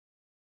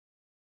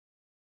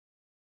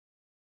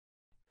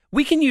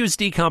We can use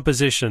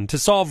decomposition to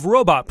solve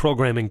robot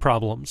programming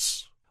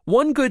problems.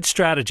 One good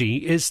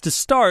strategy is to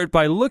start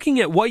by looking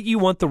at what you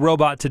want the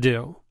robot to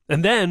do,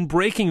 and then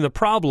breaking the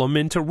problem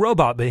into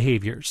robot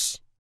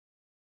behaviors.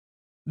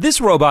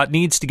 This robot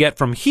needs to get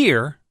from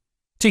here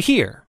to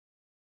here.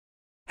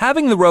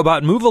 Having the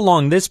robot move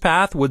along this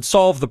path would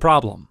solve the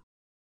problem.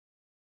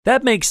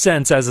 That makes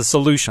sense as a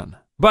solution,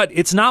 but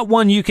it's not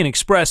one you can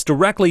express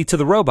directly to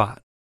the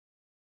robot.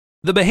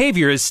 The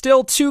behavior is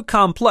still too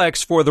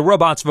complex for the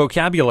robot's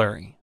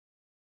vocabulary.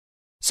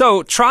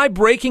 So try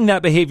breaking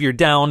that behavior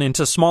down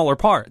into smaller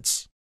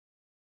parts.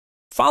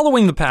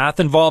 Following the path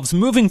involves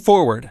moving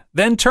forward,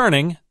 then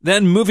turning,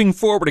 then moving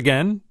forward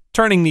again,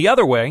 turning the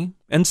other way,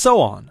 and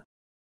so on.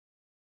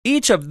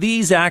 Each of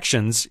these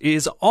actions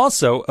is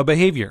also a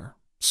behavior,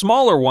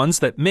 smaller ones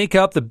that make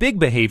up the big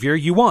behavior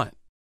you want.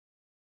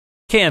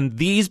 Can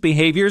these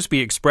behaviors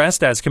be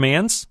expressed as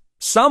commands?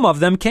 Some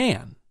of them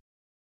can.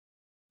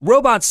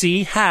 Robot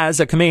C has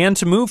a command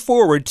to move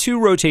forward 2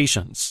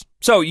 rotations,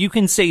 so you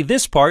can say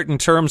this part in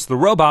terms the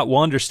robot will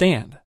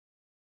understand.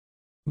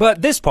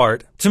 But this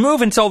part, to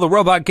move until the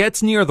robot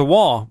gets near the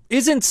wall,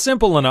 isn't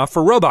simple enough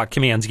for robot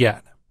commands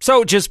yet,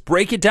 so just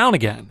break it down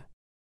again.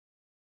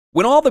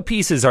 When all the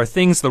pieces are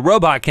things the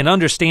robot can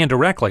understand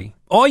directly,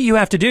 all you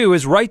have to do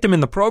is write them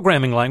in the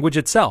programming language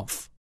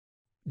itself.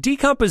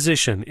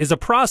 Decomposition is a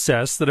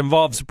process that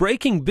involves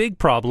breaking big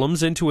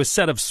problems into a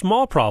set of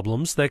small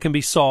problems that can be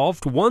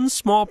solved one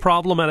small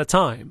problem at a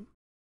time.